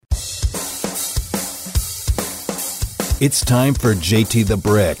It's time for JT the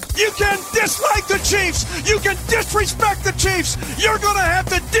Brick. You can dislike the Chiefs. You can disrespect the Chiefs. You're going to have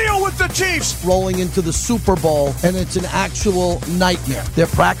to deal with the Chiefs. Rolling into the Super Bowl, and it's an actual nightmare. They're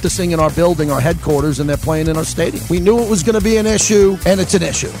practicing in our building, our headquarters, and they're playing in our stadium. We knew it was going to be an issue, and it's an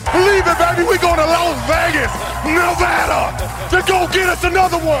issue. Believe it, baby. We're going to Las Vegas, Nevada, to go get us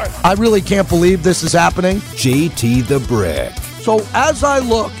another one. I really can't believe this is happening. JT the Brick. So as I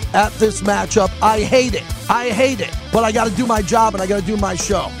look at this matchup, I hate it. But I got to do my job and I got to do my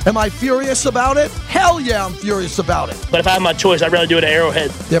show. Am I furious about it? Hell yeah, I'm furious about it. But if I have my choice, I'd rather do it at Arrowhead.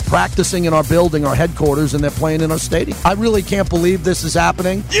 They're practicing in our building, our headquarters, and they're playing in our stadium. I really can't believe this is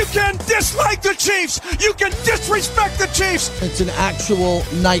happening. You can dislike the Chiefs. You can disrespect the Chiefs. It's an actual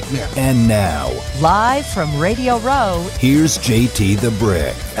nightmare. And now, live from Radio Row, here's JT the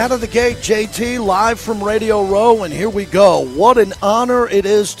Brick. Out of the gate, JT, live from Radio Row, and here we go. What an honor it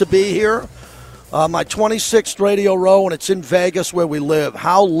is to be here. My 26th Radio Row, and it's in Vegas where we live.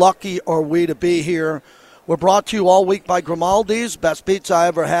 How lucky are we to be here? We're brought to you all week by Grimaldi's, best pizza I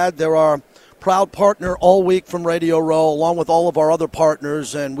ever had. They're our proud partner all week from Radio Row, along with all of our other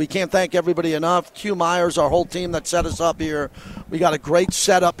partners, and we can't thank everybody enough. Q Myers, our whole team that set us up here. We got a great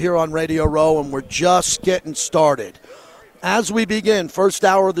setup here on Radio Row, and we're just getting started. As we begin, first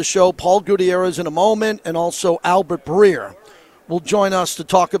hour of the show, Paul Gutierrez in a moment, and also Albert BREER will join us to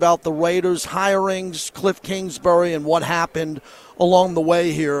talk about the Raiders' hirings, Cliff Kingsbury, and what happened along the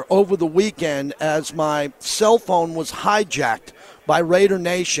way here over the weekend as my cell phone was hijacked by Raider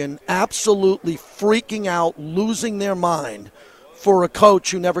Nation, absolutely freaking out, losing their mind for a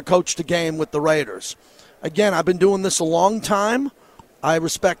coach who never coached a game with the Raiders. Again, I've been doing this a long time. I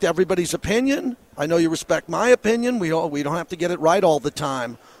respect everybody's opinion. I know you respect my opinion. We don't have to get it right all the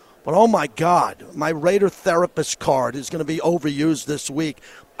time. But, oh, my God, my Raider therapist card is going to be overused this week.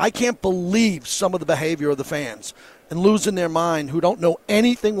 I can't believe some of the behavior of the fans and losing their mind who don't know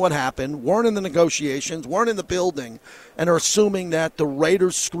anything what happened, weren't in the negotiations, weren't in the building, and are assuming that the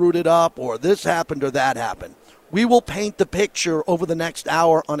Raiders screwed it up or this happened or that happened. We will paint the picture over the next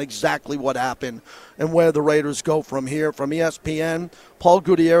hour on exactly what happened and where the Raiders go from here. From ESPN, Paul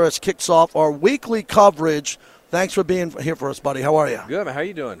Gutierrez kicks off our weekly coverage. Thanks for being here for us, buddy. How are you? Good, man. How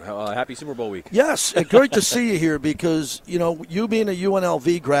you doing? Happy Super Bowl week. Yes, great to see you here because, you know, you being a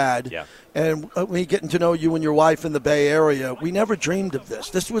UNLV grad and me getting to know you and your wife in the Bay Area, we never dreamed of this.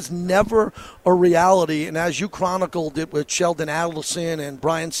 This was never a reality, and as you chronicled it with Sheldon Adelson and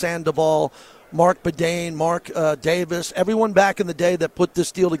Brian Sandoval, Mark Bedane, Mark Davis, everyone back in the day that put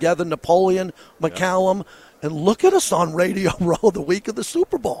this deal together, Napoleon McCallum. And look at us on Radio Row the week of the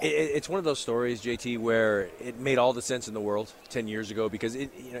Super Bowl. It's one of those stories, JT, where it made all the sense in the world 10 years ago because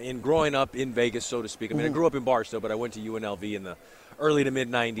in growing up in Vegas, so to speak, I mean, I grew up in Barstow, but I went to UNLV in the early to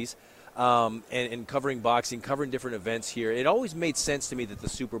mid-'90s, and covering boxing, covering different events here. It always made sense to me that the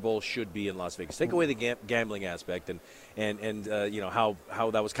Super Bowl should be in Las Vegas. Take away the gambling aspect and you know, how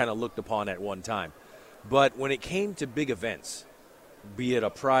that was kind of looked upon at one time. But when it came to big events, be it a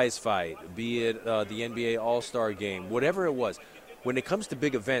prize fight, be it the NBA All-Star Game, whatever it was. When it comes to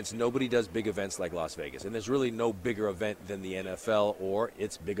big events, nobody does big events like Las Vegas. And there's really no bigger event than the NFL or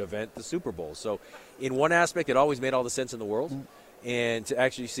its big event, the Super Bowl. So in one aspect, it always made all the sense in the world. And to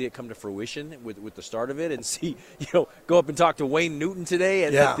actually see it come to fruition with the start of it and see, you know, go up and talk to Wayne Newton today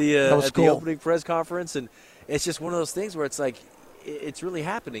at the opening press conference. And it's just one of those things where it's like, it's really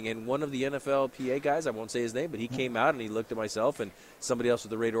happening. And one of the NFLPA guys, I won't say his name, but he came out and he looked at myself and somebody else with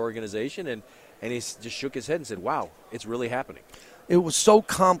the Raider organization, and he just shook his head and said, wow, it's really happening. It was so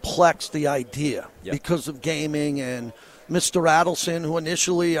complex, the idea, because of gaming and Mr. Adelson, who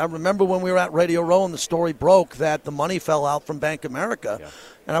initially, I remember when we were at Radio Row and the story broke that the money fell out from Bank of America.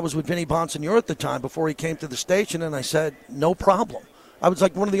 And I was with Vinny Bonsignore at the time before he came to the station, and I said, no problem. I was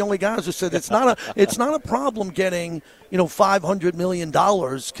like one of the only guys who said it's not a problem getting, you know, $500 million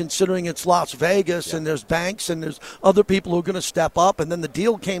considering it's Las Vegas and there's banks and there's other people who are going to step up. And then the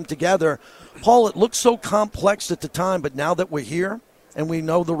deal came together. Paul, it looked so complex at the time, but now that we're here and we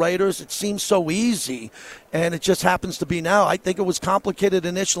know the Raiders, it seems so easy. And it just happens to be now. I think it was complicated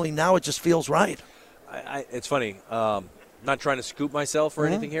initially. Now it just feels right. It's funny. Not trying to scoop myself or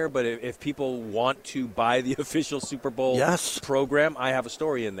anything here, but if people want to buy the official Super Bowl program, I have a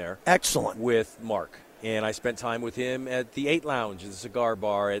story in there. Excellent. With Mark. And I spent time with him at the 8 Lounge, the cigar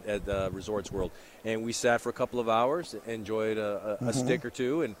bar at Resorts World. And we sat for a couple of hours, enjoyed a stick or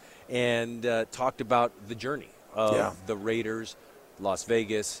two, and talked about the journey of the Raiders, Las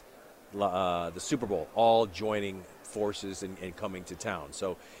Vegas, the Super Bowl, all joining forces and coming to town.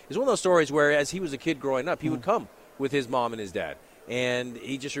 So it's one of those stories where as he was a kid growing up, he would come with his mom and his dad. And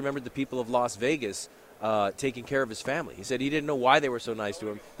he just remembered the people of Las Vegas taking care of his family. He said he didn't know why they were so nice to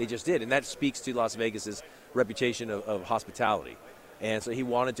him. They just did. And that speaks to Las Vegas's reputation of hospitality. And so he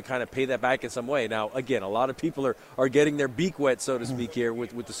wanted to kind of pay that back in some way. Now, again, a lot of people are getting their beak wet, so to speak, here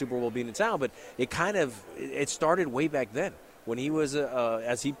with the Super Bowl being in town. But it started way back then when he was,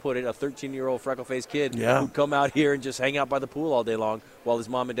 as he put it, a 13-year-old freckle-faced kid who'd come out here and just hang out by the pool all day long while his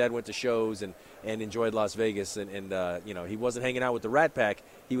mom and dad went to shows and enjoyed Las Vegas. And he wasn't hanging out with the Rat Pack.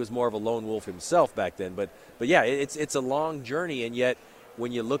 He was more of a lone wolf himself back then. But yeah, it's a long journey, and yet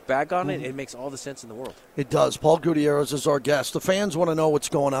when you look back on it, it makes all the sense in the world. It does. Paul Gutierrez is our guest. The fans want to know what's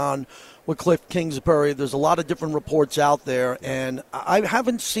going on with Cliff Kingsbury. There's a lot of different reports out there, and I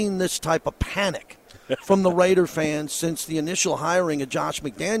haven't seen this type of panic from the Raider fans since the initial hiring of Josh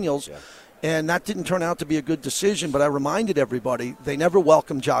McDaniels. Yeah. And that didn't turn out to be a good decision, but I reminded everybody they never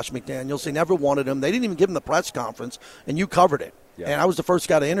welcomed Josh McDaniels. They never wanted him. They didn't even give him the press conference, and you covered it. Yeah. And I was the first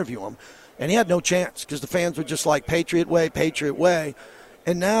guy to interview him. And he had no chance because the fans were just like, Patriot way, Patriot way.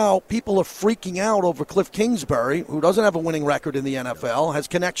 And now people are freaking out over Cliff Kingsbury, who doesn't have a winning record in the NFL, has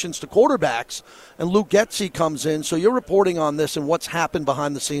connections to quarterbacks, and Luke Getsy comes in. So you're reporting on this and what's happened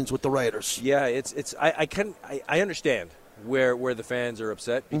behind the scenes with the Raiders. Yeah, I understand where the fans are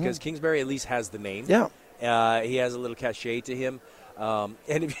upset because Kingsbury at least has the name. Yeah. He has a little cachet to him. And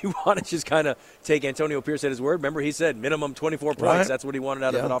if you want to just kind of take Antonio Pierce at his word, remember he said minimum 24 points. Right. That's what he wanted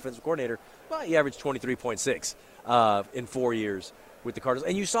out of an offensive coordinator. Well, he averaged 23.6 in 4 years with the Cardinals,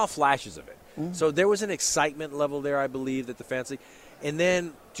 and you saw flashes of it. So there was an excitement level there, I believe, that the fans – and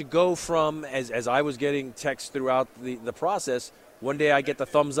then to go from, as I was getting texts throughout the process, one day I get the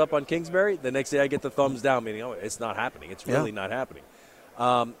thumbs up on Kingsbury, the next day I get the thumbs down, meaning, oh, it's not happening. It's really not happening.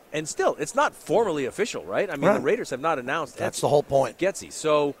 And still, it's not formally official, right? I mean, the Raiders have not announced that's the whole point. Getsy.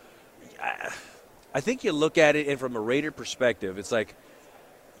 So I think you look at it, and from a Raider perspective, it's like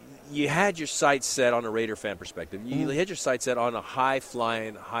you had your sights set on a Raider fan perspective. You had your sights set on a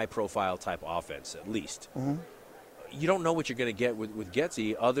high-flying, high-profile type offense, at least. You don't know what you're going to get with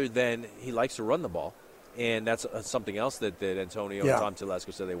Getsy other than he likes to run the ball. And that's something else that Antonio and Tom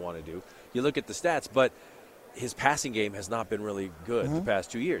Telesco said they want to do. You look at the stats, but his passing game has not been really good the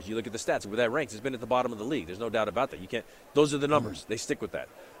past 2 years. You look at the stats, where that ranks, it's been at the bottom of the league. There's no doubt about that. You can't. Those are the numbers. They stick with that.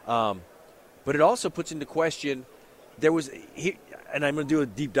 But it also puts into question, and I'm going to do a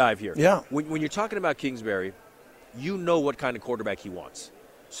deep dive here. Yeah. When you're talking about Kingsbury, you know what kind of quarterback he wants.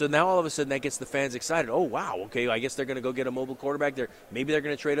 So now all of a sudden that gets the fans excited. Oh, wow, okay, I guess they're going to go get a mobile quarterback there. Maybe they're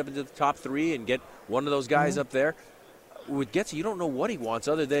going to trade up into the top 3 and get one of those guys up there. With Getsy, you don't know what he wants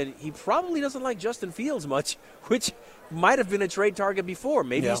other than he probably doesn't like Justin Fields much, which might have been a trade target before.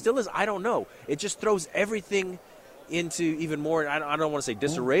 Maybe he still is. I don't know. It just throws everything into even more, I don't want to say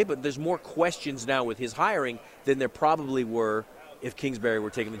disarray, but there's more questions now with his hiring than there probably were if Kingsbury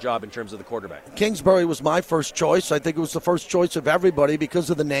were taking the job in terms of the quarterback. Kingsbury was my first choice. I think it was the first choice of everybody because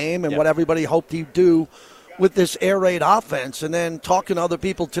of the name and what everybody hoped he'd do with this air raid offense. And then talking to other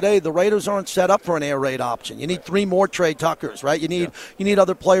people today, the Raiders aren't set up for an air raid option. You need 3 more Trey Tuckers, right? You need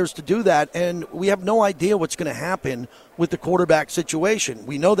other players to do that. And we have no idea what's going to happen with the quarterback situation.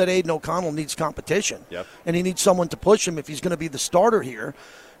 We know that Aiden O'Connell needs competition. And he needs someone to push him if he's going to be the starter here.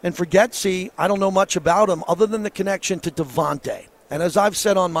 And for Getsy, I don't know much about him other than the connection to Devontae. And as I've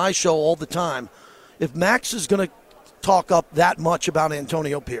said on my show all the time, if Max is going to talk up that much about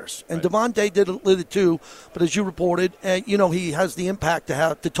Antonio Pierce, and Devontae did it too, but as you reported, he has the impact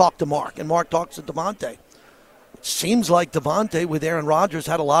to talk to Mark, and Mark talks to Devontae. It seems like Devontae with Aaron Rodgers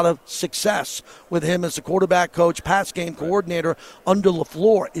had a lot of success with him as the quarterback coach, pass game coordinator under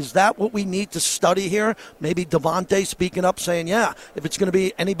LaFleur. Is that what we need to study here? Maybe Devontae speaking up saying, if it's going to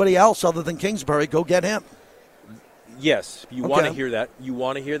be anybody else other than Kingsbury, go get him. Yes, you want to hear that. You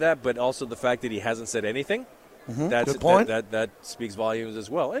want to hear that, but also the fact that he hasn't said anything, Good point. That speaks volumes as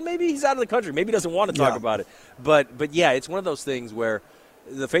well. And maybe he's out of the country. Maybe he doesn't want to talk about it. But it's one of those things where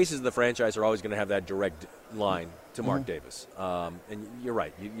the faces of the franchise are always going to have that direct line to Mark Davis. And you're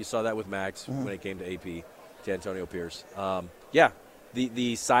right. You saw that with Max when it came to AP, to Antonio Pierce.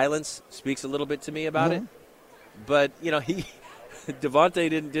 The silence speaks a little bit to me about it. But, Devontae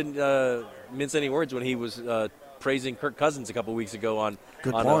didn't mince any words when he was praising Kirk Cousins a couple weeks ago on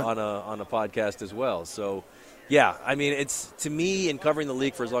a podcast as well. So, it's, to me, in covering the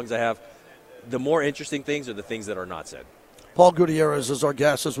league for as long as I have, the more interesting things are the things that are not said. Paul Gutierrez is our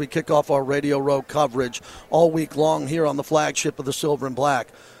guest as we kick off our Radio Row coverage all week long here on the flagship of the Silver and Black.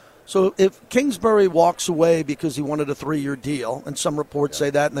 So if Kingsbury walks away because he wanted a 3-year deal, and some reports say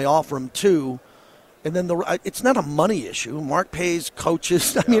that, and they offer him 2, And then it's not a money issue. Mark pays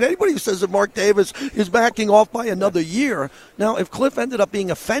coaches. I mean, anybody who says that Mark Davis is backing off by another year. Now, if Cliff ended up being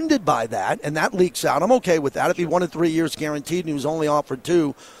offended by that and that leaks out, I'm okay with that. If he wanted 3 years guaranteed and he was only offered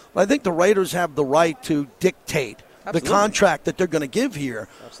 2. But I think the Raiders have the right to dictate the contract that they're going to give here.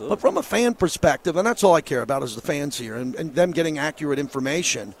 Absolutely. But from a fan perspective, and that's all I care about is the fans here and them getting accurate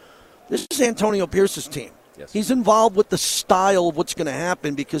information, this is Antonio Pierce's team. Yes. He's involved with the style of what's going to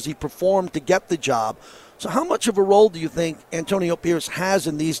happen because he performed to get the job. So how much of a role do you think Antonio Pierce has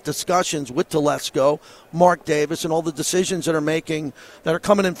in these discussions with Telesco, Mark Davis, and all the decisions that are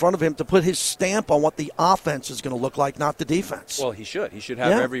coming in front of him to put his stamp on what the offense is going to look like, not the defense? Well, he should. He should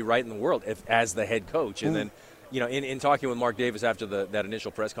have every right in the world as the head coach. And then, in talking with Mark Davis after that initial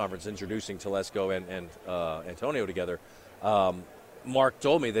press conference introducing Telesco and Antonio together, Mark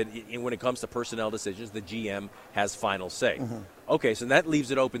told me that when it comes to personnel decisions, the GM has final say. Okay, so that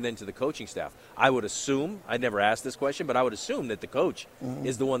leaves it open then to the coaching staff. I would assume, I never asked this question, but I would assume that the coach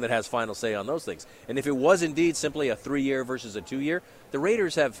is the one that has final say on those things. And if it was indeed simply a 3-year versus a 2-year, the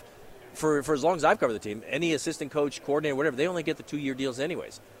Raiders have, for as long as I've covered the team, any assistant coach, coordinator, whatever, they only get the 2-year deals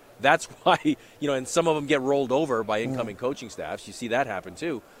anyways. That's why, and some of them get rolled over by incoming coaching staffs. You see that happen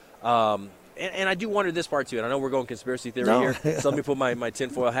too. And I do wonder this part, too, and I know we're going conspiracy theory here, so let me put my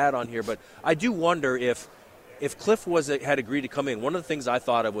tinfoil hat on here, but I do wonder if Cliff had agreed to come in, one of the things I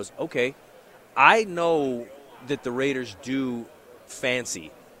thought of was, okay, I know that the Raiders do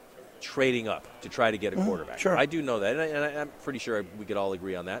fancy trading up to try to get a quarterback. Sure. I do know that, and I'm pretty sure we could all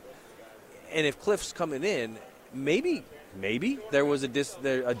agree on that. And if Cliff's coming in, maybe there was a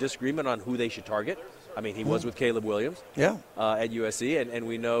disagreement on who they should target. I mean, he was with Caleb Williams at USC, and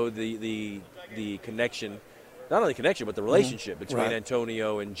we know the connection, not only connection, but the relationship between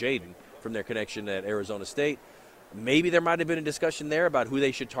Antonio and Jaden from their connection at Arizona State. Maybe there might have been a discussion there about who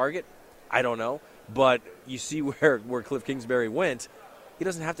they should target. I don't know. But you see where Cliff Kingsbury went. He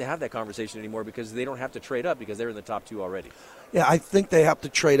doesn't have to have that conversation anymore because they don't have to trade up because they're in the top 2 already. Yeah, I think they have to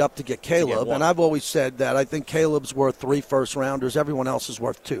trade up to get Caleb, and I've always said that I think Caleb's worth 3 first-rounders. Everyone else is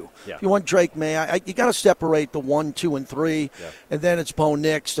worth 2. Yeah. If you want Drake May, you got to separate the 1, 2, and 3, and then it's Bo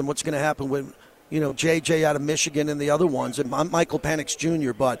Nix and what's going to happen with JJ out of Michigan and the other ones, and Michael Penix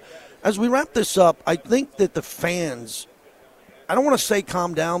Jr. But as we wrap this up, I think that the fans, I don't want to say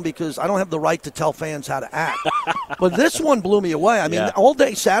calm down because I don't have the right to tell fans how to act. But this one blew me away. I mean, all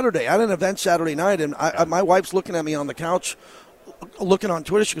day Saturday. I had an event Saturday night, and my wife's looking at me on the couch, looking on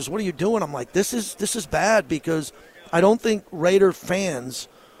Twitter. She goes, "What are you doing?" I'm like, this is bad because I don't think Raider fans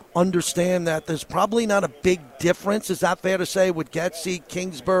understand that there's probably not a big difference. Is that fair to say with Getsy,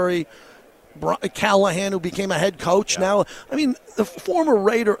 Kingsbury, Callahan, who became a head coach now? I mean, the former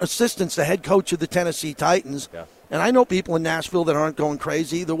Raider assistant's the head coach of the Tennessee Titans. Yeah. And I know people in Nashville that aren't going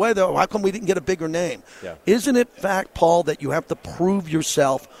crazy either way, though. How come we didn't get a bigger name? Yeah. Isn't it fact, Paul, that you have to prove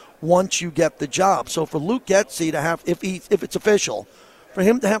yourself once you get the job? So for Luke Getsy to have, if it's official, for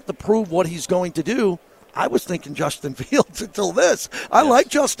him to have to prove what he's going to do, I was thinking Justin Fields until this. I like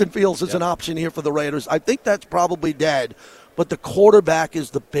Justin Fields as an option here for the Raiders. I think that's probably dead. But the quarterback is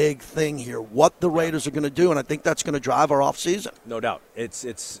the big thing here, what the Raiders are going to do, and I think that's going to drive our offseason. No doubt.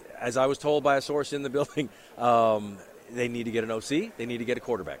 It's as I was told by a source in the building, they need to get an OC. They need to get a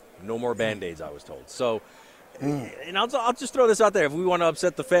quarterback. No more Band-Aids, I was told. So, and I'll just throw this out there. If we want to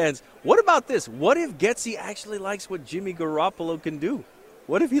upset the fans, what about this? What if Getsy actually likes what Jimmy Garoppolo can do?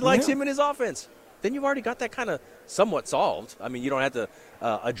 What if he likes him in his offense? Then you've already got that kind of somewhat solved. I mean, you don't have to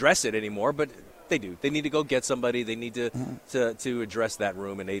address it anymore, but they do. They need to go get somebody. They need to address that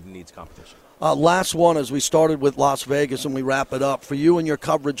room, and Aiden needs competition. Last one, as we started with Las Vegas and we wrap it up, for you and your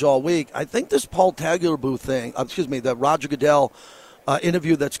coverage all week, I think this Paul Tagliabue thing, the Roger Goodell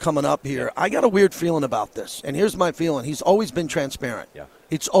interview that's coming up here, I got a weird feeling about this. And here's my feeling. He's always been transparent. Yeah.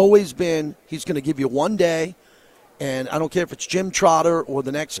 It's always been he's going to give you one day, and I don't care if it's Jim Trotter or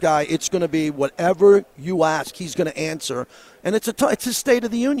the next guy, it's going to be whatever you ask, he's going to answer. And it's his State of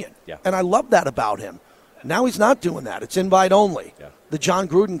the Union. Yeah. And I love that about him. Now he's not doing that. It's invite only. Yeah. The John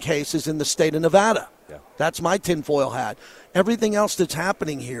Gruden case is in the state of Nevada. Yeah. That's my tinfoil hat. Everything else that's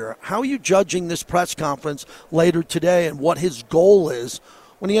happening here, how are you judging this press conference later today and what his goal is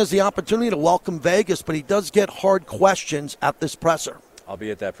when he has the opportunity to welcome Vegas, but he does get hard questions at this presser? I'll be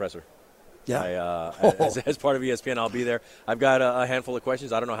at that presser. Yeah. As part of ESPN, I'll be there. I've got a handful of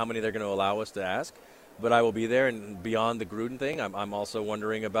questions. I don't know how many they're going to allow us to ask, but I will be there. And beyond the Gruden thing, I'm also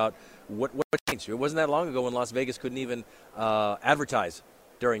wondering about what changed. It wasn't that long ago when Las Vegas couldn't even advertise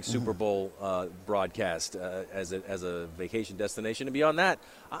during Super Bowl broadcast as a vacation destination. And beyond that,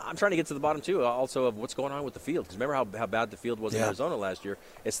 I'm trying to get to the bottom, too, also of what's going on with the field. Because remember how bad the field was in Arizona last year?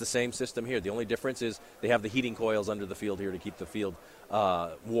 It's the same system here. The only difference is they have the heating coils under the field here to keep the field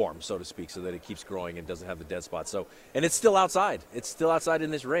warm, so to speak, so that it keeps growing and doesn't have the dead spots. So, and it's still outside. It's still outside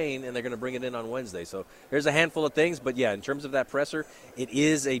in this rain, and they're going to bring it in on Wednesday. So there's a handful of things. But, yeah, in terms of that presser, it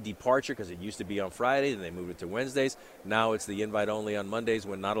is a departure because it used to be on Friday, and they moved it to Wednesdays. Now it's the invite-only on Mondays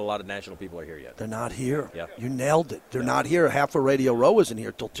when not a lot of national people are here yet. They're not here. Yeah. You nailed it. They're not here. Half of Radio Row isn't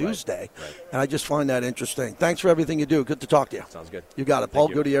here till Tuesday. Right. And I just find that interesting. Thanks for everything you do. Good to talk to you. Sounds good. You got it. Paul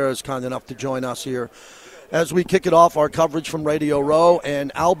Gutierrez is kind enough to join us here as we kick it off, our coverage from Radio Row.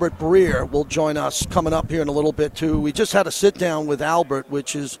 And Albert BREER will join us coming up here in a little bit, too. We just had a sit-down with Albert,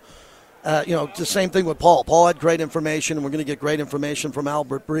 which is, the same thing with Paul. Paul had great information, and we're going to get great information from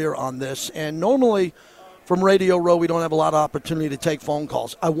Albert BREER on this. And normally from Radio Row, we don't have a lot of opportunity to take phone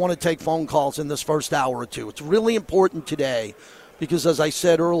calls. I want to take phone calls in this first hour or two. It's really important today because, as I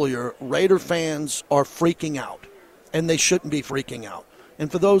said earlier, Raider fans are freaking out, and they shouldn't be freaking out.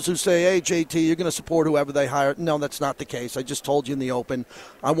 And for those who say, hey, JT, you're going to support whoever they hire, no, that's not the case. I just told you in the open,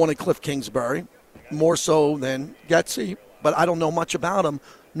 I wanted Cliff Kingsbury more so than Getsy, but I don't know much about him,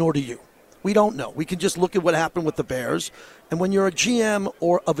 nor do you. We don't know. We can just look at what happened with the Bears. And when you're a GM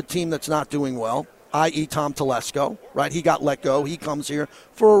or of a team that's not doing well, i.e. Tom Telesco, right? He got let go. He comes here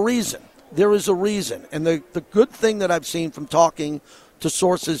for a reason. There is a reason. And the good thing that I've seen from talking to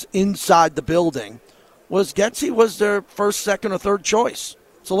sources inside the building was Getsy was their first, second, or third choice.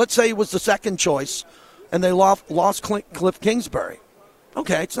 So let's say he was the second choice, and they lost Cliff Kingsbury.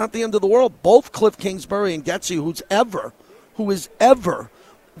 Okay, it's not the end of the world. Both Cliff Kingsbury and Getsy, who is ever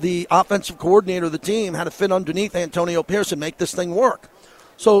the offensive coordinator of the team, had to fit underneath Antonio Pierce and make this thing work.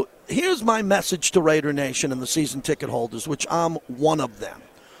 So here's my message to Raider Nation and the season ticket holders, which I'm one of them.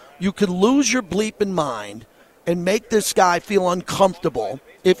 You could lose your bleeping mind and make this guy feel uncomfortable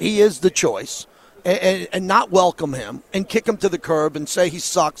if he is the choice and not welcome him and kick him to the curb and say he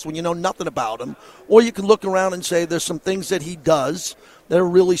sucks when you know nothing about him. Or you can look around and say there's some things that he does that are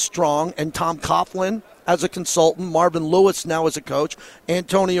really strong. And Tom Coughlin as a consultant, Marvin Lewis now as a coach,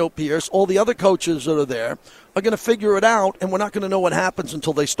 Antonio Pierce, all the other coaches that are there are going to figure it out, and we're not going to know what happens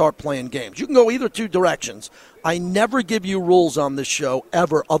until they start playing games. You can go either two directions. I never give you rules on this show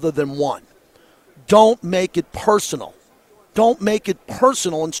ever other than one. Don't make it personal. Don't make it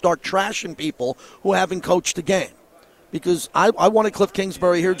personal and start trashing people who haven't coached a game. Because I wanted Cliff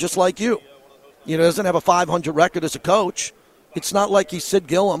Kingsbury here just like you. He doesn't have a 500 record as a coach. It's not like he's Sid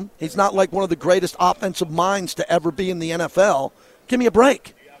Gillum. He's not like one of the greatest offensive minds to ever be in the NFL. Give me a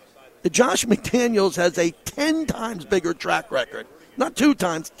break. Josh McDaniels has a 10 times bigger track record. Not 2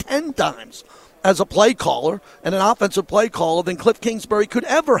 times, 10 times as a play caller and an offensive play caller than Cliff Kingsbury could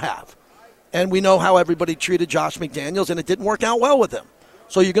ever have. And we know how everybody treated Josh McDaniels, and it didn't work out well with him.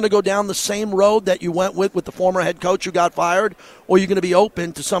 So you're going to go down the same road that you went with the former head coach who got fired, or you're going to be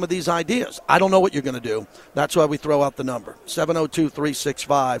open to some of these ideas. I don't know what you're going to do. That's why we throw out the number,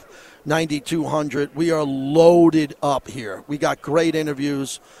 702-365-9200. We are loaded up here. We got great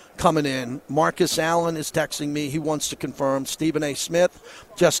interviews coming in. Marcus Allen is texting me. He wants to confirm. Stephen A. Smith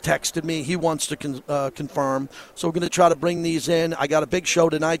just texted me. He wants to confirm. So we're going to try to bring these in. I got a big show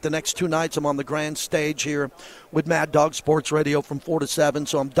tonight. The next 2 nights I'm on the grand stage here with Mad Dog Sports Radio from 4 to 7.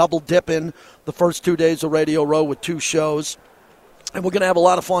 So I'm double dipping the first 2 days of Radio Row with 2 shows. And we're going to have a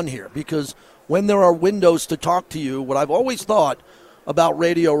lot of fun here because when there are windows to talk to you, what I've always thought about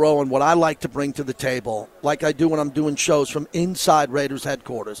Radio Row and what I like to bring to the table, like I do when I'm doing shows from inside Raiders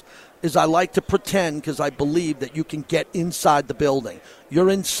headquarters, is I like to pretend, because I believe that you can get inside the building. You're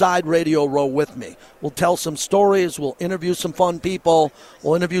inside Radio Row with me. We'll tell some stories. We'll interview some fun people.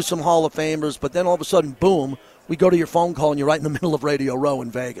 We'll interview some Hall of Famers. But then all of a sudden, boom, we go to your phone call and you're right in the middle of Radio Row in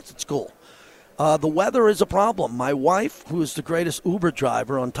Vegas. It's cool. The weather is a problem. My wife, who is the greatest Uber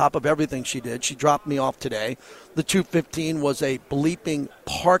driver on top of everything she did, she dropped me off today. The 215 was a bleeping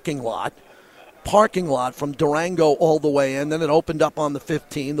parking lot from Durango all the way in. Then it opened up on the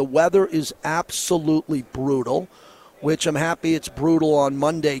 15. The weather is absolutely brutal, which I'm happy it's brutal on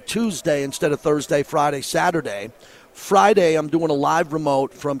Monday, Tuesday instead of Thursday, Friday, Saturday. Friday, I'm doing a live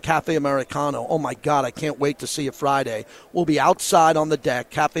remote from Cafe Americano. Oh, my God, I can't wait to see you Friday. We'll be outside on the deck,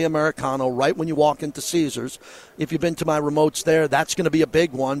 Cafe Americano, right when you walk into Caesars. If you've been to my remotes there, that's going to be a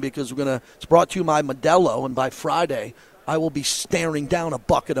big one because it's brought to you by Modelo, and by Friday, I will be staring down a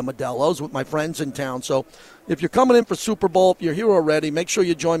bucket of Modelo's with my friends in town. So if you're coming in for Super Bowl, if you're here already, make sure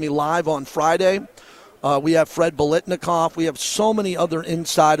you join me live on Friday. We have Fred Biletnikoff. We have so many other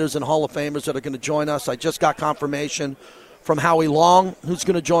insiders and Hall of Famers that are going to join us. I just got confirmation from Howie Long, who's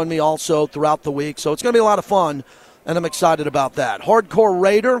going to join me also throughout the week. So it's going to be a lot of fun, and I'm excited about that. Hardcore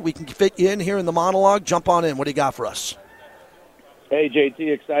Raider, we can fit you in here in the monologue. Jump on in. What do you got for us? Hey,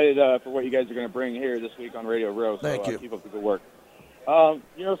 JT, excited for what you guys are going to bring here this week on Radio Row. So, Thank you. Keep up the good work.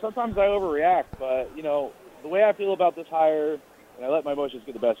 Sometimes I overreact, but, the way I feel about this hire, and I let my emotions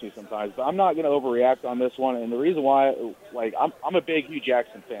get the best of me sometimes, but I'm not going to overreact on this one. And the reason why, I'm a big Hugh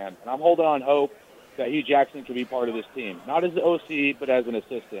Jackson fan, and I'm holding on hope that Hugh Jackson can be part of this team, not as the OC, but as an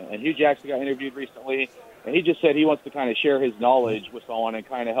assistant. And Hugh Jackson got interviewed recently, and he just said he wants to kind of share his knowledge with someone and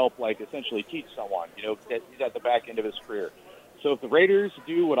kind of help, essentially teach someone. He's at the back end of his career. So if the Raiders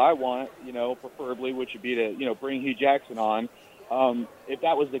do what I want, preferably, which would be to, bring Hugh Jackson on, if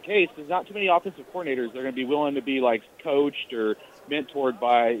that was the case, there's not too many offensive coordinators that are going to be willing to be, coached or mentored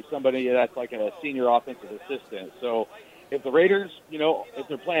by somebody that's like a senior offensive assistant. So if the Raiders, if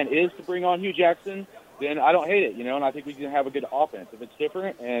their plan is to bring on Hugh Jackson, then I don't hate it, and I think we can have a good offense. If it's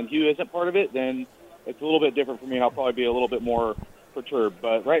different and Hugh isn't part of it, then it's a little bit different for me, and I'll probably be a little bit more perturbed.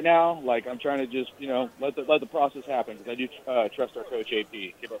 But right now, I'm trying to just, let the process happen, because I do trust our coach, AP.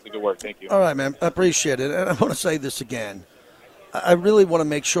 Keep up the good work. Thank you. All right, man. I appreciate it. And I want to say this again. I really want to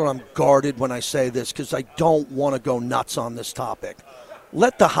make sure I'm guarded when I say this, because I don't want to go nuts on this topic.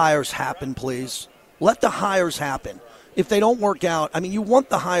 Let the hires happen, please. Let the hires happen. If they don't work out, you want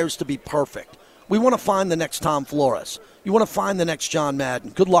the hires to be perfect. We want to find the next Tom Flores. You want to find the next John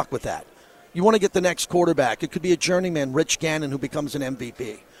Madden. Good luck with that. You want to get the next quarterback. It could be a journeyman, Rich Gannon, who becomes an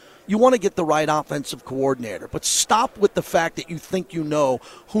MVP. You want to get the right offensive coordinator. But stop with the fact that you think you know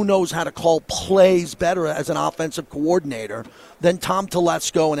who knows how to call plays better as an offensive coordinator than Tom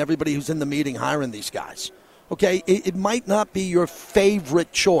Telesco and everybody who's in the meeting hiring these guys. Okay, it might not be your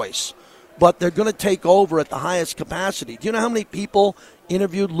favorite choice, but they're going to take over at the highest capacity. Do you know how many people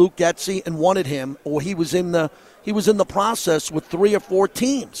interviewed Luke Getsy and wanted him, or he was in the process with 3 or 4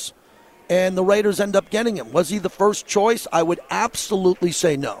 teams, and the Raiders end up getting him? Was he the first choice? I would absolutely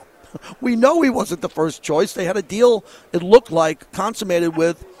say no. We know he wasn't the first choice. They had a deal, it looked like, consummated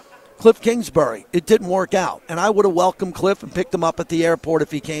with Cliff Kingsbury. It didn't work out, and I would have welcomed Cliff and picked him up at the airport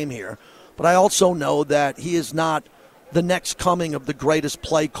if he came here. But I also know that he is not the next coming of the greatest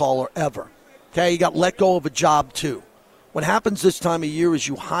play caller ever. Okay, he got let go of a job too. What happens this time of year is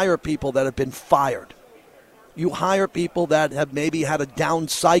you hire people that have been fired. You hire people that have maybe had a down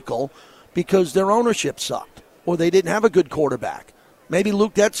cycle because their ownership sucked, or they didn't have a good quarterback. Maybe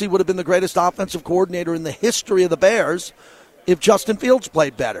Luke Getsy would have been the greatest offensive coordinator in the history of the Bears if Justin Fields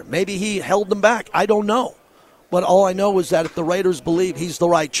played better. Maybe he held them back. I don't know. But all I know is that if the Raiders believe he's the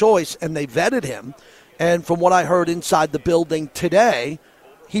right choice and they vetted him, and from what I heard inside the building today,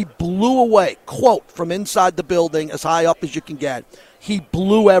 he blew away, quote, from inside the building as high up as you can get, he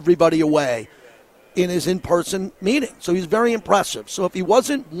blew everybody away in his in-person meeting. So he's very impressive. So if he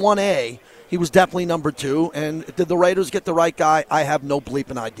wasn't 1A, he was definitely number 2. And did the Raiders get the right guy? I have no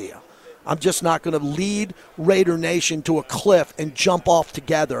bleeping idea. I'm just not going to lead Raider Nation to a cliff and jump off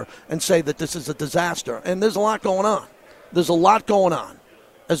together and say that this is a disaster. And there's a lot going on. There's a lot going on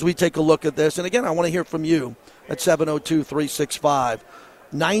as we take a look at this. And again, I want to hear from you at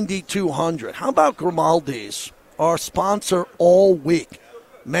 702-365-9200. How about Grimaldi's, our sponsor all week?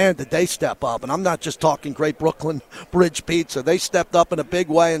 Man, did they step up. And I'm not just talking Great Brooklyn Bridge Pizza. They stepped up in a big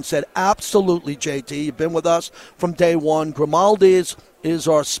way and said, absolutely, JT, you've been with us from day one. Grimaldi's is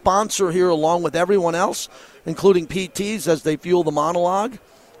our sponsor here along with everyone else, including PTs as they fuel the monologue.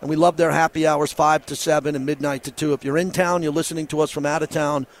 And we love their happy hours 5 to 7 and midnight to 2. If you're in town, you're listening to us from out of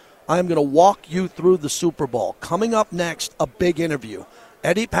town, I am going to walk you through the Super Bowl. Coming up next, a big interview.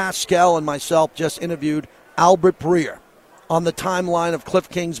 Eddie Pascal and myself just interviewed Albert Breer on the timeline of Cliff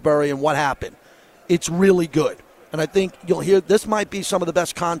Kingsbury and what happened. It's really good. And I think you'll hear this might be some of the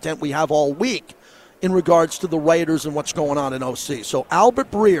best content we have all week in regards to the Raiders and what's going on in OC. So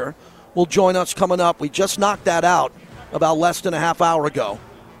Albert Breer will join us coming up. We just knocked that out about less than a half hour ago,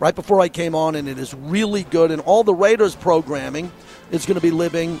 right before I came on, and it is really good. And all the Raiders programming is going to be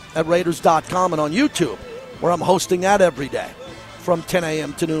living at Raiders.com and on YouTube, where I'm hosting that every day from 10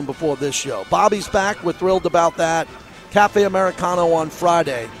 a.m. to noon before this show. Bobby's back. We're thrilled about that. Cafe Americano on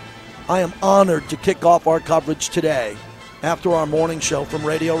Friday. I am honored to kick off our coverage today after our morning show from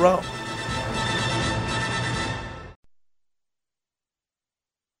Radio Row.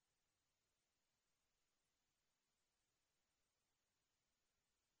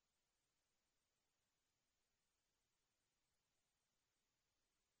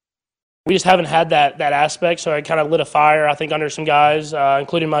 We just haven't had that aspect, so I kind of lit a fire, I think, under some guys,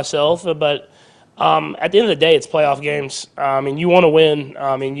 including myself. But At the end of the day, it's playoff games. And you want to win.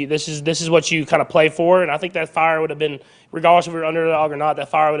 This is what you kind of play for. And I think that fire would have been, regardless if we were underdog or not, that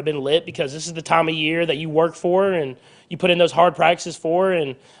fire would have been lit because this is the time of year that you work for and you put in those hard practices for.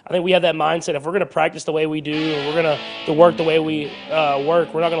 And I think we have that mindset. If we're going to practice the way we do and we're going to work the way we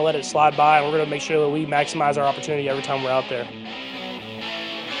work, we're not going to let it slide by. And we're going to make sure that we maximize our opportunity every time we're out there.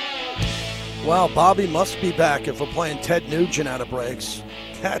 Well, Bobby must be back if we're playing Ted Nugent out of breaks.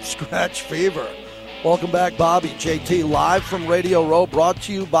 Cat scratch fever. Welcome back, Bobby. JT, live from Radio Row, brought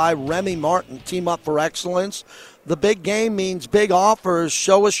to you by Remy Martin. Team up for excellence. The big game means big offers.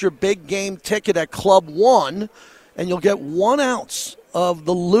 Show us your big game ticket at Club 1, and you'll get 1 ounce of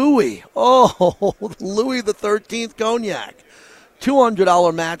the Louis. Oh, Louis the 13th Cognac.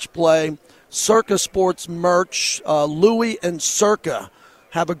 $200 match play. Circa Sports merch. Louis and Circa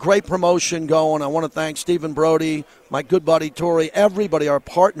have a great promotion going. I want to thank Stephen Brody, my good buddy Tori, everybody, our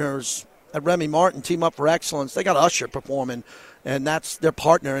partners at Remy Martin, Team Up for Excellence. They got Usher performing, and that's their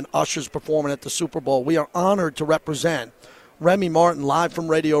partner, and Usher's performing at the Super Bowl. We are honored to represent Remy Martin live from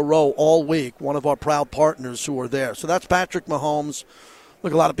Radio Row all week, one of our proud partners who are there. So that's Patrick Mahomes.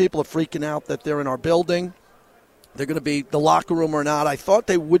 Look, a lot of people are freaking out that they're in our building. They're going to be the locker room or not. I thought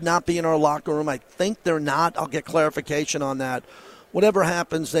they would not be in our locker room. I think they're not. I'll get clarification on that. Whatever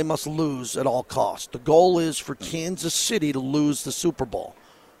happens, they must lose at all costs. The goal is for Kansas City to lose the Super Bowl.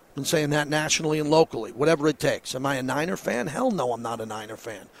 I've been saying that nationally and locally, whatever it takes. Am I a Niner fan? Hell no, I'm not a Niner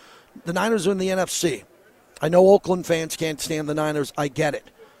fan. The Niners are in the NFC. I know Oakland fans can't stand the Niners. I get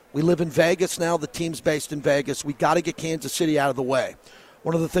it. We live in Vegas now. The team's based in Vegas. We got to get Kansas City out of the way.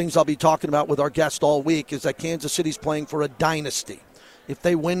 One of the things I'll be talking about with our guest all week is that Kansas City's playing for a dynasty. If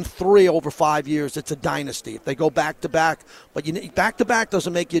they win 3 over 5 years, it's a dynasty. If they go back-to-back, but back-to-back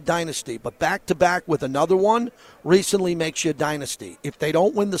doesn't make you a dynasty, but back-to-back with another one recently makes you a dynasty. If they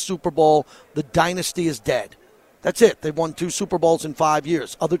don't win the Super Bowl, the dynasty is dead. That's it. They've won 2 Super Bowls in 5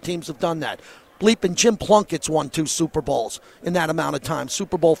 years. Other teams have done that. Bleeping Jim Plunkett's won 2 Super Bowls in that amount of time,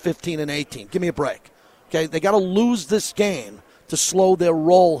 Super Bowl 15 and 18. Give me a break. Okay, they got to lose this game to slow their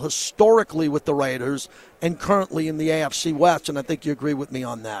roll historically with the Raiders and currently in the AFC West, and I think you agree with me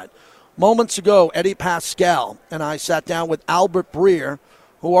on that. Moments ago, Eddie Pascal and I sat down with Albert Breer,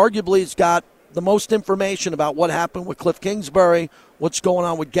 who arguably has got the most information about what happened with Cliff Kingsbury, what's going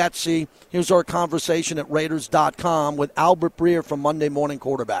on with Getsy. Here's our conversation at Raiders.com with Albert Breer from Monday Morning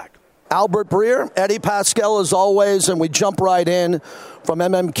Quarterback. Albert Breer, Eddie Pascal as always, and we jump right in from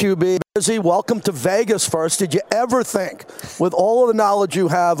MMQB. Welcome to Vegas first. Did you ever think, with all of the knowledge you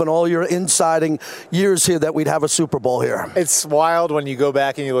have and all your insiding years here, that we'd have a Super Bowl here? It's wild when you go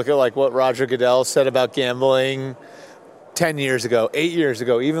back and you look at like what Roger Goodell said about gambling 10 years ago, 8 years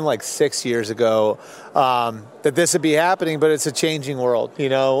ago, even like 6 years ago, that this would be happening, but it's a changing world, you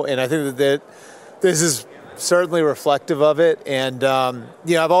know, and I think that this is certainly reflective of it. And,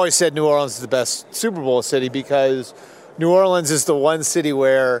 I've always said New Orleans is the best Super Bowl city because New Orleans is the one city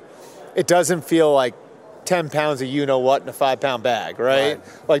where it doesn't feel like 10 pounds of you-know-what in a 5-pound bag, right?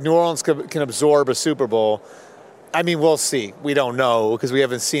 Like New Orleans can absorb a Super Bowl. I mean, we'll see. We don't know because we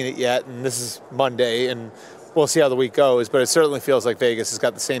haven't seen it yet, and this is Monday, and we'll see how the week goes, but it certainly feels like Vegas has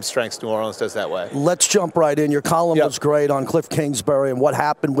got the same strengths New Orleans does that way. Let's jump right in. Your column was great on Cliff Kingsbury and what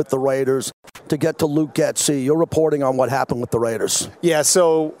happened with the Raiders. To get to Luke Getsy, you're reporting on what happened with the Raiders. Yeah,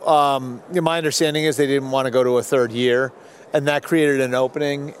 so my understanding is they didn't want to go to a third year, and that created an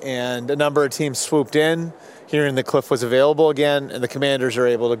opening, and a number of teams swooped in, hearing that Cliff was available again, and the Commanders are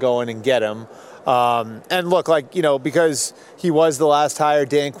able to go in and get him. And look, because he was the last hire,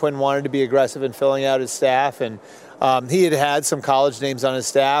 Dan Quinn wanted to be aggressive in filling out his staff, and he had some college names on his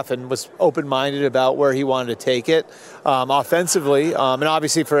staff and was open-minded about where he wanted to take it offensively. And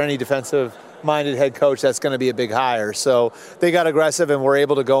obviously for any defensive-minded head coach, that's going to be a big hire. So they got aggressive and were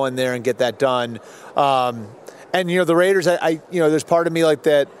able to go in there and get that done. And the Raiders, there's part of me like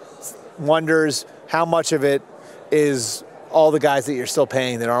that wonders how much of it is all the guys that you're still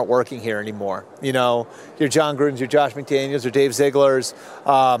paying that aren't working here anymore. Your John Gruden's, your Josh McDaniels, your Dave Ziegler's.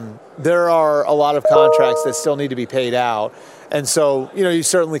 There are a lot of contracts that still need to be paid out. And so, you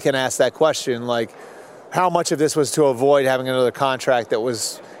certainly can ask that question, like, how much of this was to avoid having another contract that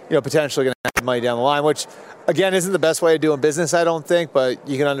was, potentially going to have money down the line, which, again, isn't the best way of doing business, I don't think, but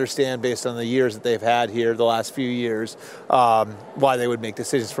you can understand based on the years that they've had here, the last few years, why they would make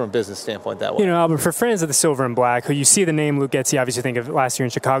decisions from a business standpoint that way. Albert, for fans of the Silver and Black, who you see the name Luke Getsy, obviously think of last year in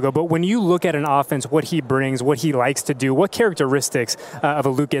Chicago, but when you look at an offense, what he brings, what he likes to do, what characteristics of a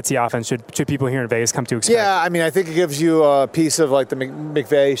Luke Getsy offense should people here in Vegas come to expect? Yeah, I mean, I think it gives you a piece of like the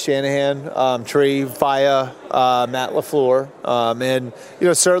McVay, Shanahan, tree, Faya, Matt LaFleur, and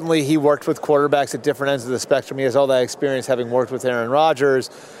certainly he worked with quarterbacks at different ends of the spectrum. He has all that experience having worked with Aaron Rodgers.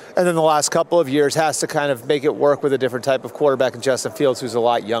 And then the last couple of years has to kind of make it work with a different type of quarterback in Justin Fields, who's a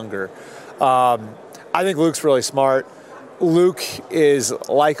lot younger. I think Luke's really smart. Luke is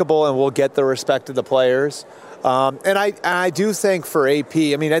likable and will get the respect of the players. And I do think for AP,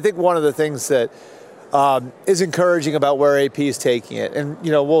 I mean, I think one of the things that is encouraging about where AP is taking it, and,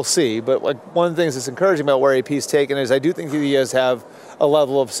 you know, we'll see, but like one of the things that's encouraging about where AP is taking it is I do think he does have a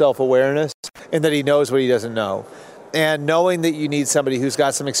level of self-awareness and that he knows what he doesn't know. And knowing that you need somebody who's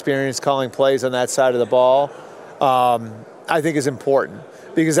got some experience calling plays on that side of the ball, I think is important,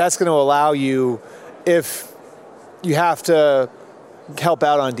 because that's going to allow you, if you have to help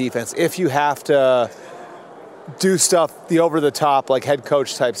out on defense, if you have to do stuff, the over-the-top, like head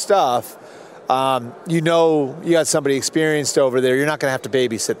coach type stuff, you know you got somebody experienced over there. You're not going to have to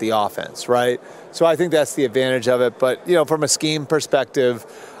babysit the offense, right? So I think that's the advantage of it. But, you know, from a scheme perspective,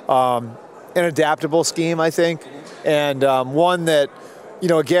 an adaptable scheme, I think, and one that, you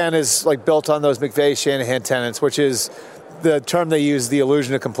know, again, is like built on those McVay-Shanahan tenets, which is the term they use, the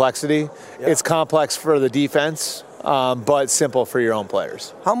illusion of complexity. Yeah. It's complex for the defense, but simple for your own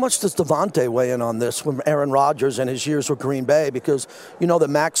players. How much does Devontae weigh in on this from Aaron Rodgers and his years with Green Bay? Because you know that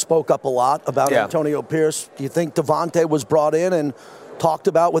Max spoke up a lot about Antonio Pierce. Do you think Devontae was brought in and talked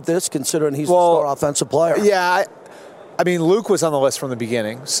about with this, considering he's a star offensive player? Yeah, I mean, Luke was on the list from the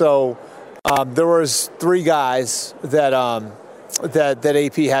beginning. So there was 3 guys that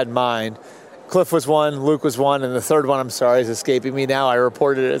AP had in mind. Cliff was one, Luke was one, and the third one, I'm sorry, is escaping me now. I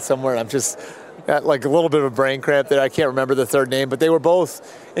reported it somewhere, and I'm just got like a little bit of a brain cramp there. I can't remember the third name, but they were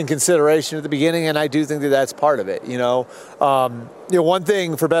both in consideration at the beginning, and I do think that that's part of it. You know, one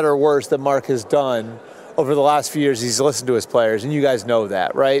thing, for better or worse, that Mark has done over the last few years, he's listened to his players, and you guys know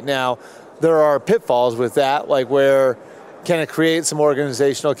that, right? Now, there are pitfalls with that, like where can it create some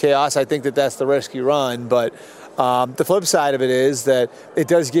organizational chaos? I think that that's the risk you run, but the flip side of it is that it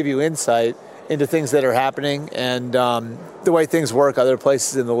does give you insight into things that are happening and the way things work other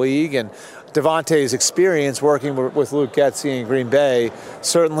places in the league. And Devontae's experience working with Luke Getsy in Green Bay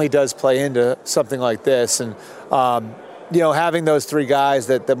certainly does play into something like this. And, having those 3 guys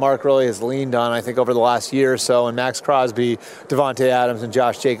that Mark really has leaned on, I think, over the last year or so, and Max Crosby, Devontae Adams, and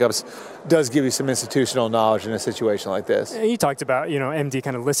Josh Jacobs, does give you some institutional knowledge in a situation like this. You talked about, MD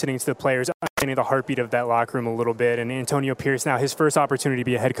kind of listening to the players, understanding the heartbeat of that locker room a little bit, and Antonio Pierce now, his first opportunity to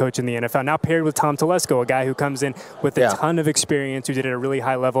be a head coach in the NFL, now paired with Tom Telesco, a guy who comes in with a ton of experience, who did it at a really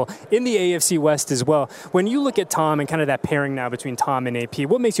high level in the AFC West as well. When you look at Tom and kind of that pairing now between Tom and AP,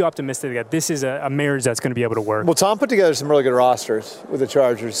 what makes you optimistic that this is a marriage that's going to be able to work? Well, Tom put together some really good rosters with the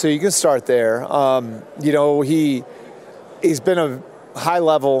Chargers, so you can start there. He's been a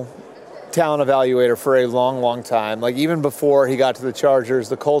high-level talent evaluator for a long, long time. Like, even before he got to the Chargers,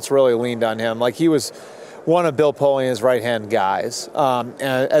 the Colts really leaned on him. Like, he was one of Bill Polian's right-hand guys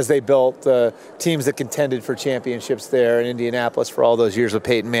as they built the teams that contended for championships there in Indianapolis for all those years with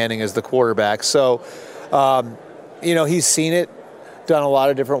Peyton Manning as the quarterback. So, he's seen it done a lot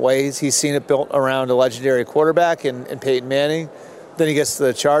of different ways. He's seen it built around a legendary quarterback in Peyton Manning. Then he gets to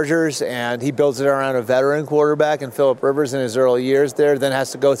the Chargers, and he builds it around a veteran quarterback in Phillip Rivers in his early years there, then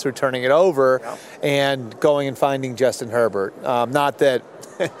has to go through turning it over and going and finding Justin Herbert. Not that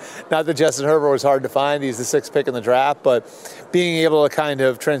Justin Herbert was hard to find. He's the 6th pick in the draft, but being able to kind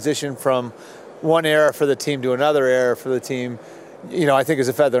of transition from one era for the team to another era for the team, I think is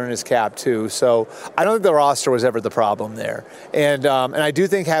a feather in his cap too. So I don't think the roster was ever the problem there. And I do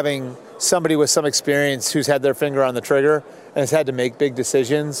think having somebody with some experience who's had their finger on the trigger and has had to make big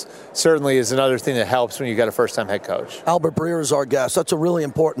decisions certainly is another thing that helps when you got a first-time head coach. Albert BREER is our guest. That's a really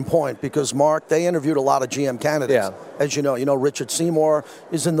important point because, Mark, they interviewed a lot of GM candidates. Yeah. As you know, Richard Seymour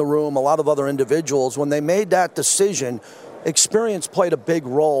is in the room, a lot of other individuals. When they made that decision, experience played a big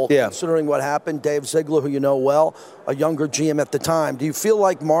role considering what happened. Dave Ziegler, who you know well, a younger GM at the time. Do you feel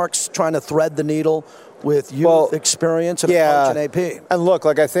like Mark's trying to thread the needle with youth experience and approach in AP? And look,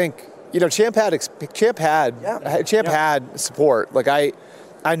 I think, Champ had support. Like I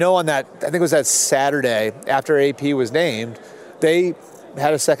know on that, I think it was that Saturday after AP was named, they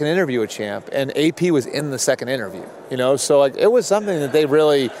had a second interview with Champ, and AP was in the second interview. So it was something that they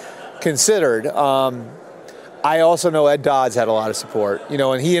really considered. I also know Ed Dodds had a lot of support,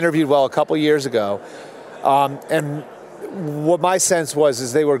 and he interviewed well a couple years ago. And what my sense was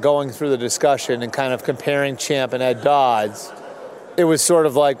is they were going through the discussion and kind of comparing Champ and Ed Dodds. It was sort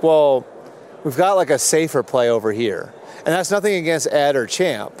of like, well, we've got like a safer play over here. And that's nothing against Ed or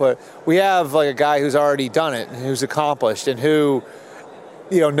Champ, but we have like a guy who's already done it and who's accomplished and who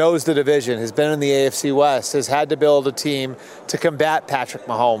knows the division, has been in the AFC West, has had to build a team to combat Patrick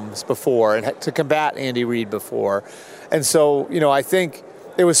Mahomes before and to combat Andy Reid before. And so, I think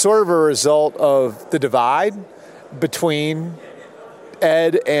it was sort of a result of the divide between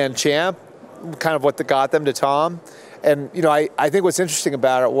Ed and Champ, kind of what got them to Tom. And, I think what's interesting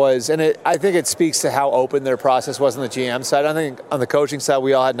about it was, I think it speaks to how open their process was on the GM side. I think on the coaching side,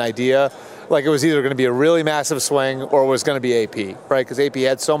 we all had an idea. Like, it was either going to be a really massive swing or it was going to be AP, right? Because AP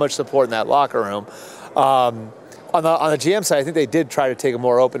had so much support in that locker room. On the GM side, I think they did try to take a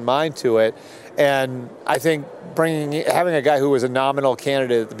more open mind to it. And I think having a guy who was a nominal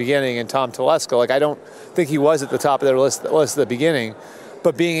candidate at the beginning and Tom Telesco, I don't think he was at the top of their list at the beginning,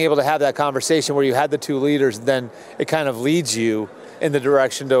 but being able to have that conversation where you had the two leaders, then it kind of leads you in the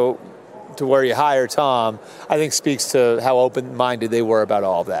direction to where you hire Tom, I think speaks to how open-minded they were about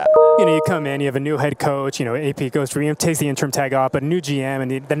all of that. You come in, you have a new head coach, AP goes for takes the interim tag off, but a new GM,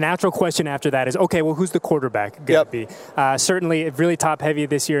 and the natural question after that is, okay, well, who's the quarterback going to be? Certainly really top-heavy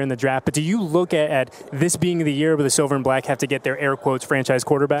this year in the draft, but do you look at this being the year where the Silver and Black have to get their air quotes franchise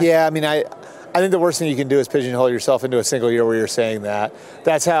quarterback? Yeah, I think the worst thing you can do is pigeonhole yourself into a single year where you're saying that.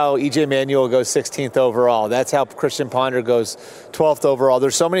 That's how E.J. Manuel goes 16th overall. That's how Christian Ponder goes 12th overall.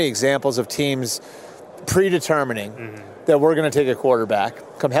 There's so many examples of teams predetermining that we're going to take a quarterback.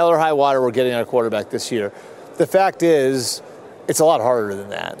 Come hell or high water, we're getting a quarterback this year. The fact is, it's a lot harder than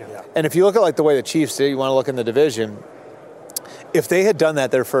that. Yeah. And if you look at the way the Chiefs did, you want to look in the division, if they had done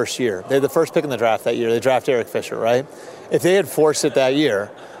that their first year, they had the first pick in the draft that year, they drafted Eric Fisher, right? If they had forced it that year,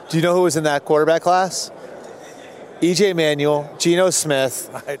 do you know who was in that quarterback class? E.J. Manuel, Geno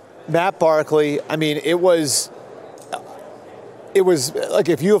Smith, Matt Barkley. It was like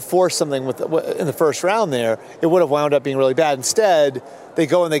if you have forced something in the first round there, it would have wound up being really bad. Instead, they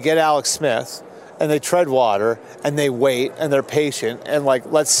go and they get Alex Smith, and they tread water, and they wait, and they're patient, and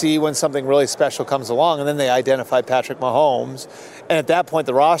let's see when something really special comes along, and then they identify Patrick Mahomes. And at that point,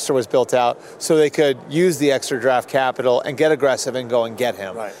 the roster was built out so they could use the extra draft capital and get aggressive and go and get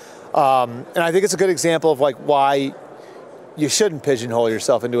him. Right. And I think it's a good example of why you shouldn't pigeonhole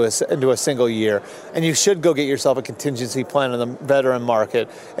yourself into a single year, and you should go get yourself a contingency plan in the veteran market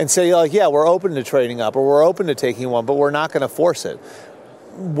and say, yeah, we're open to trading up or we're open to taking one, but we're not going to force it.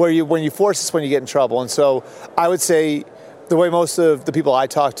 When you force it's when you get in trouble. And so I would say the way most of the people I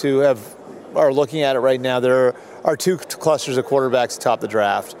talk to are looking at it right now, there are two clusters of quarterbacks atop the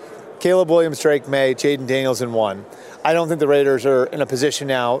draft. Caleb Williams, Drake May, Jaden Daniels in one. I don't think the Raiders are in a position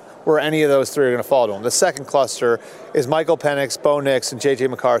now where any of those three are going to fall to them. The second cluster is Michael Penix, Bo Nix, and J.J.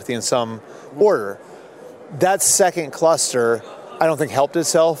 McCarthy in some order. That second cluster, I don't think helped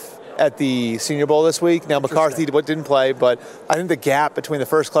itself at the Senior Bowl this week. Now, McCarthy didn't play, but I think the gap between the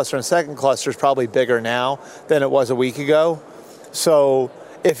first cluster and second cluster is probably bigger now than it was a week ago. So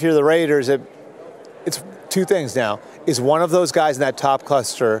if you're the Raiders, it's two things now. Is one of those guys in that top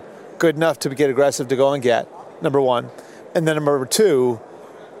cluster good enough to get aggressive to go and get, number one? And then number two,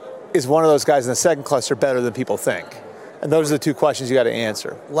 is one of those guys in the second cluster better than people think? And those are the two questions you got to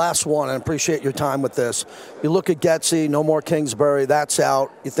answer. Last one, and I appreciate your time with this. You look at Getsy, no more Kingsbury, that's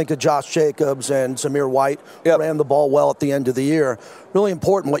out. You think of Josh Jacobs and Zamir White, who ran the ball well at the end of the year. Really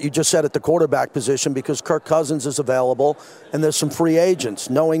important what you just said at the quarterback position, because Kirk Cousins is available and there's some free agents.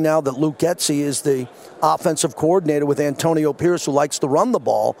 Knowing now that Luke Getsy is the offensive coordinator with Antonio Pierce, who likes to run the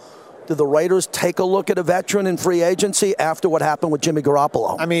ball, do the Raiders take a look at a veteran in free agency after what happened with Jimmy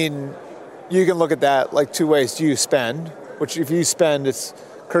Garoppolo? You can look at that two ways. Do you spend? Which if you spend, it's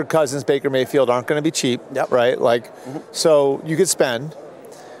Kirk Cousins, Baker Mayfield aren't going to be cheap, right? So you could spend.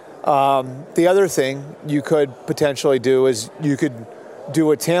 The other thing you could potentially do is you could do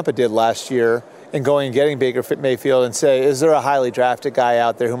what Tampa did last year and going and getting Baker Mayfield and say, is there a highly drafted guy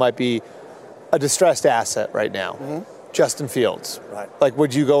out there who might be a distressed asset right now? Justin Fields. Right.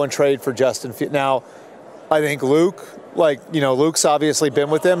 Would you go and trade for Justin Fields? Now, I think Luke, Luke's obviously been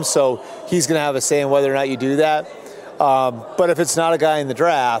with him, so he's going to have a say in whether or not you do that. But if it's not a guy in the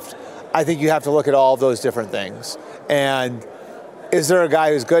draft, I think you have to look at all of those different things. And is there a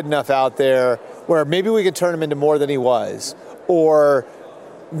guy who's good enough out there where maybe we could turn him into more than he was? Or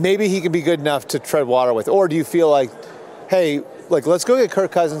maybe he can be good enough to tread water with? Or do you feel hey, let's go get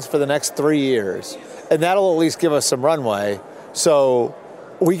Kirk Cousins for the next 3 years, and that'll at least give us some runway so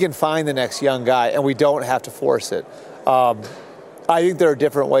we can find the next young guy and we don't have to force it. I think there are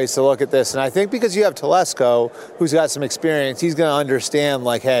different ways to look at this. And I think because you have Telesco, who's got some experience, he's going to understand,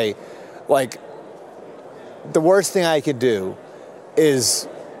 hey, the worst thing I could do is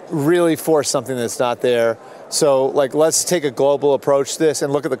really force something that's not there. So, let's take a global approach to this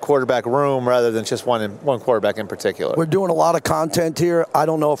and look at the quarterback room rather than just one quarterback in particular. We're doing a lot of content here. I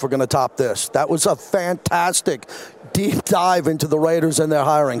don't know if we're going to top this. That was a fantastic deep dive into the Raiders and their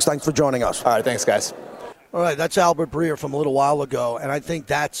hirings. Thanks for joining us. All right, thanks, guys. All right, that's Albert Breer from a little while ago, and I think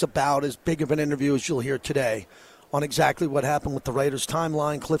that's about as big of an interview as you'll hear today on exactly what happened with the Raiders'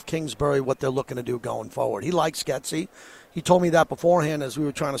 timeline, Cliff Kingsbury, what they're looking to do going forward. He likes Getsy. He told me that beforehand as we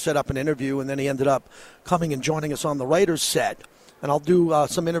were trying to set up an interview, and then he ended up coming and joining us on the Raiders set. And I'll do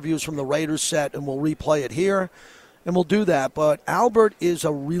some interviews from the Raiders set, and we'll replay it here, and we'll do that. But Albert is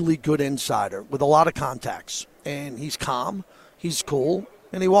a really good insider with a lot of contacts, and he's calm, he's cool,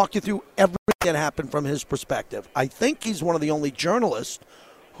 and he walked you through everything that happened from his perspective. I think he's one of the only journalists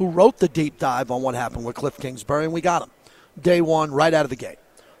who wrote the deep dive on what happened with Cliff Kingsbury, and we got him day one right out of the gate.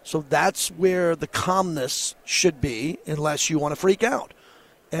 So that's where the calmness should be, unless you want to freak out.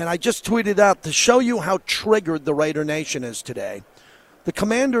 And I just tweeted out to show you how triggered the Raider Nation is today. The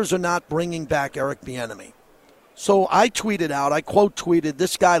Commanders are not bringing back Eric Bieniemy. So I tweeted out, I quote tweeted,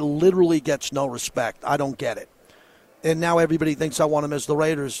 this guy literally gets no respect. I don't get it. And now everybody thinks I want him as the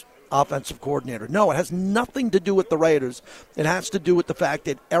Raiders' offensive coordinator. No, it has nothing to do with the Raiders. It has to do with the fact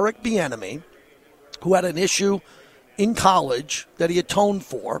that Eric Bieniemy, who had an issue in college that he atoned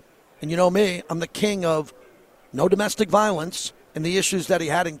for, and you know me, I'm the king of no domestic violence, and the issues that he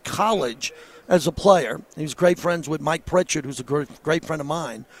had in college as a player. He was great friends with Mike Pritchard, who's a great friend of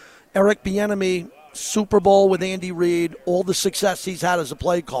mine. Eric Bieniemy, Super Bowl with Andy Reid, all the success he's had as a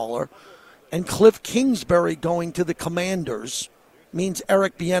play caller, and Cliff Kingsbury going to the Commanders means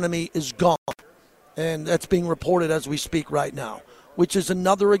Eric Bieniemy is gone. And that's being reported as we speak right now, which is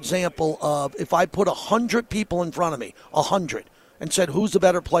another example of if I put 100 people in front of me, 100, and said who's the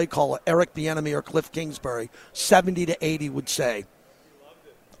better play caller, Eric Bieniemy or Cliff Kingsbury, 70 to 80 would say,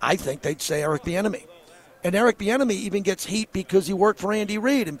 I think they'd say Eric Bieniemy. And Eric Bieniemy even gets heat because he worked for Andy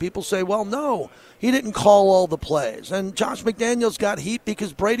Reid. And people say, well, no, he didn't call all the plays. And Josh McDaniels got heat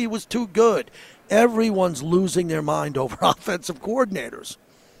because Brady was too good. Everyone's losing their mind over offensive coordinators.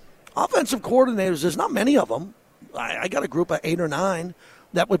 Offensive coordinators, there's not many of them. I got a group of 8 or 9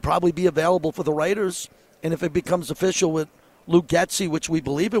 that would probably be available for the Raiders. And if it becomes official with Luke Getsy, which we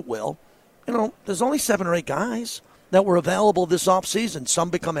believe it will, there's only 7 or 8 guys that were available this offseason. Some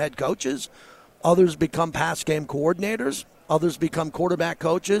become head coaches. Others become pass game coordinators. Others become quarterback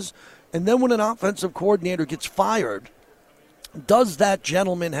coaches. And then when an offensive coordinator gets fired, does that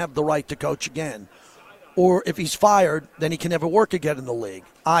gentleman have the right to coach again? Or if he's fired, then he can never work again in the league,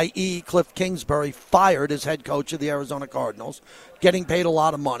 i.e. Cliff Kingsbury fired as head coach of the Arizona Cardinals, getting paid a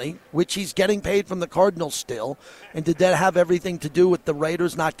lot of money, which he's getting paid from the Cardinals still. And did that have everything to do with the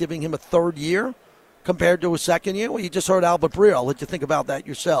Raiders not giving him a third year compared to a second year? Well, you just heard Albert Breer. I'll let you think about that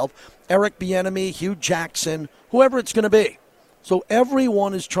yourself. Eric Bieniemy, Hugh Jackson, whoever it's going to be. So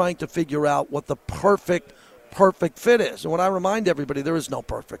everyone is trying to figure out what the perfect fit is. And when I remind everybody, there is no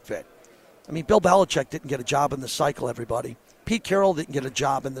perfect fit. I mean, Bill Belichick didn't get a job in this cycle, everybody. Pete Carroll didn't get a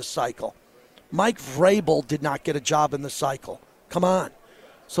job in this cycle. Mike Vrabel did not get a job in this cycle. Come on.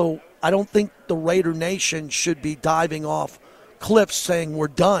 So I don't think the Raider Nation should be diving off cliffs saying we're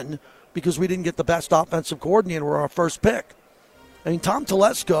done because we didn't get the best offensive coordinator or our first pick. I mean, Tom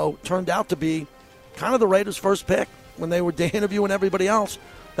Telesco turned out to be kind of the Raiders' first pick when they were interviewing everybody else.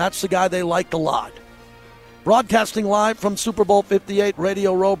 That's the guy they liked a lot. Broadcasting live from Super Bowl 58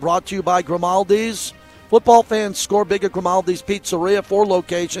 Radio Row, brought to you by Grimaldi's. Football fans score big at Grimaldi's Pizzeria, 4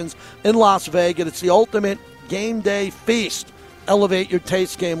 locations in Las Vegas. It's the ultimate game day feast. Elevate your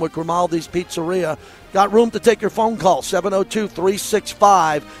taste game with Grimaldi's Pizzeria. Got room to take your phone call,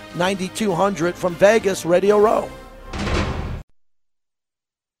 702-365-9200 from Vegas, Radio Row.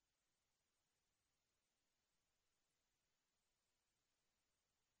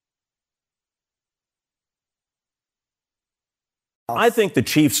 I think the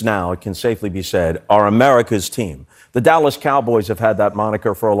Chiefs now, it can safely be said, are America's team. The Dallas Cowboys have had that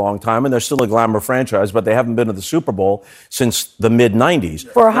moniker for a long time, and they're still a glamour franchise, but they haven't been to the Super Bowl since the mid-'90s.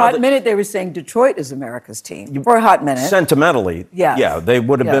 For a hot minute, they were saying Detroit is America's team. For a hot minute. Sentimentally, yes. Yeah, they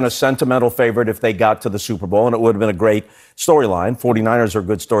would have been a sentimental favorite if they got to the Super Bowl, and it would have been a great storyline. 49ers are a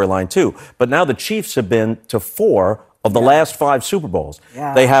good storyline, too. But now the Chiefs have been to 4 of the last 5 Super Bowls.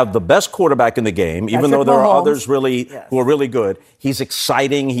 Yeah. They have the best quarterback in the game, even though there are others who are really good. He's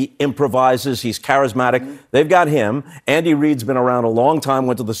exciting. He improvises. He's charismatic. They've got him. Andy Reid's been around a long time,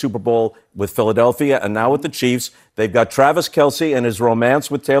 went to the Super Bowl with Philadelphia and now with the Chiefs. They've got Travis Kelce and his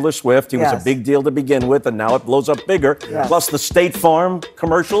romance with Taylor Swift. He was a big deal to begin with, and now it blows up bigger. Plus the State Farm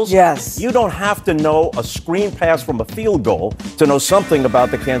commercials. Yes. You don't have to know a screen pass from a field goal to know something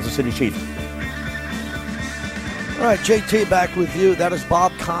about the Kansas City Chiefs. All right, JT, back with you. That is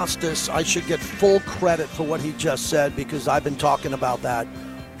Bob Costas. I should get full credit for what he just said because I've been talking about that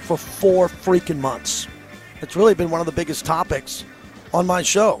for 4 freaking months. It's really been one of the biggest topics on my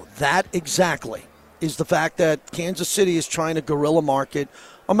show. That exactly is the fact that Kansas City is trying to guerrilla market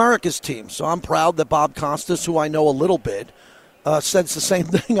America's team. So I'm proud that Bob Costas, who I know a little bit, says the same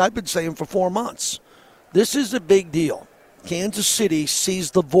thing I've been saying for 4 months. This is a big deal. Kansas City sees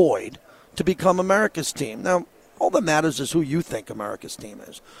the void to become America's team. Now, all that matters is who you think America's team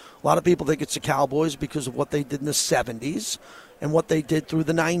is. A lot of people think it's the Cowboys because of what they did in the 70s and what they did through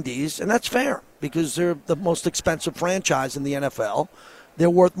the 90s, and that's fair because they're the most expensive franchise in the NFL. They're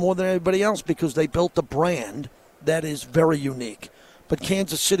worth more than everybody else because they built a brand that is very unique. But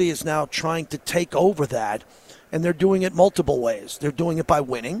Kansas City is now trying to take over that, and they're doing it multiple ways. They're doing it by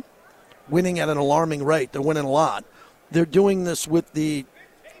winning at an alarming rate. They're winning a lot. They're doing this with the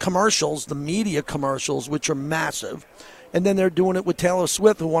commercials, the media commercials, which are massive. And then they're doing it with Taylor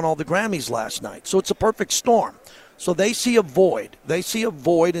Swift, who won all the Grammys last night. So it's a perfect storm. So they see a void. They see a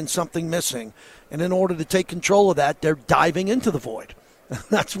void and something missing. And in order to take control of that, they're diving into the void.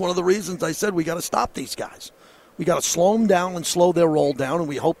 That's one of the reasons I said we got to stop these guys. We got to slow them down and slow their roll down, and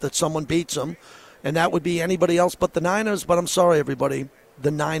we hope that someone beats them. And that would be anybody else but the Niners. But I'm sorry, everybody.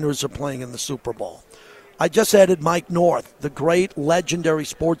 The Niners are playing in the Super Bowl. I just added Mike North, the great legendary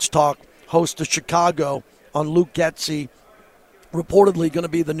sports talk host of Chicago on Luke Getsy, reportedly going to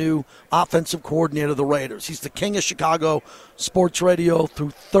be the new offensive coordinator of the Raiders. He's the king of Chicago sports radio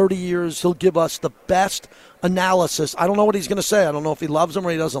through 30 years. He'll give us the best analysis. I don't know what he's going to say. I don't know if he loves him or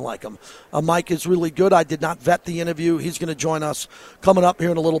he doesn't like him. Mike is really good. I did not vet the interview. He's going to join us coming up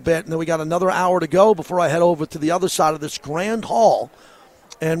here in a little bit. And then we got another hour to go before I head over to the other side of this grand hall.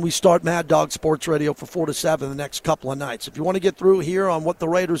 And we start Mad Dog Sports Radio for 4 to 7 the next couple of nights. If you want to get through here on what the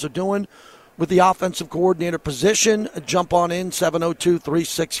Raiders are doing with the offensive coordinator position, jump on in,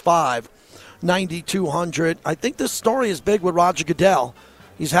 702-365-9200. I think this story is big with Roger Goodell.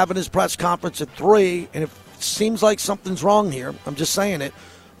 He's having his press conference at 3, and it seems like something's wrong here. I'm just saying it.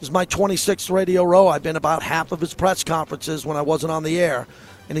 This is my 26th Radio Row. I've been about half of his press conferences when I wasn't on the air,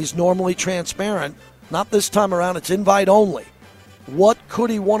 and he's normally transparent. Not this time around. It's invite only. What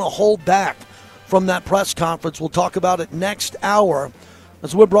could he want to hold back from that press conference? We'll talk about it next hour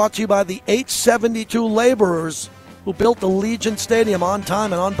as we're brought to you by the 872 laborers who built the Legion Stadium on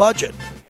time and on budget.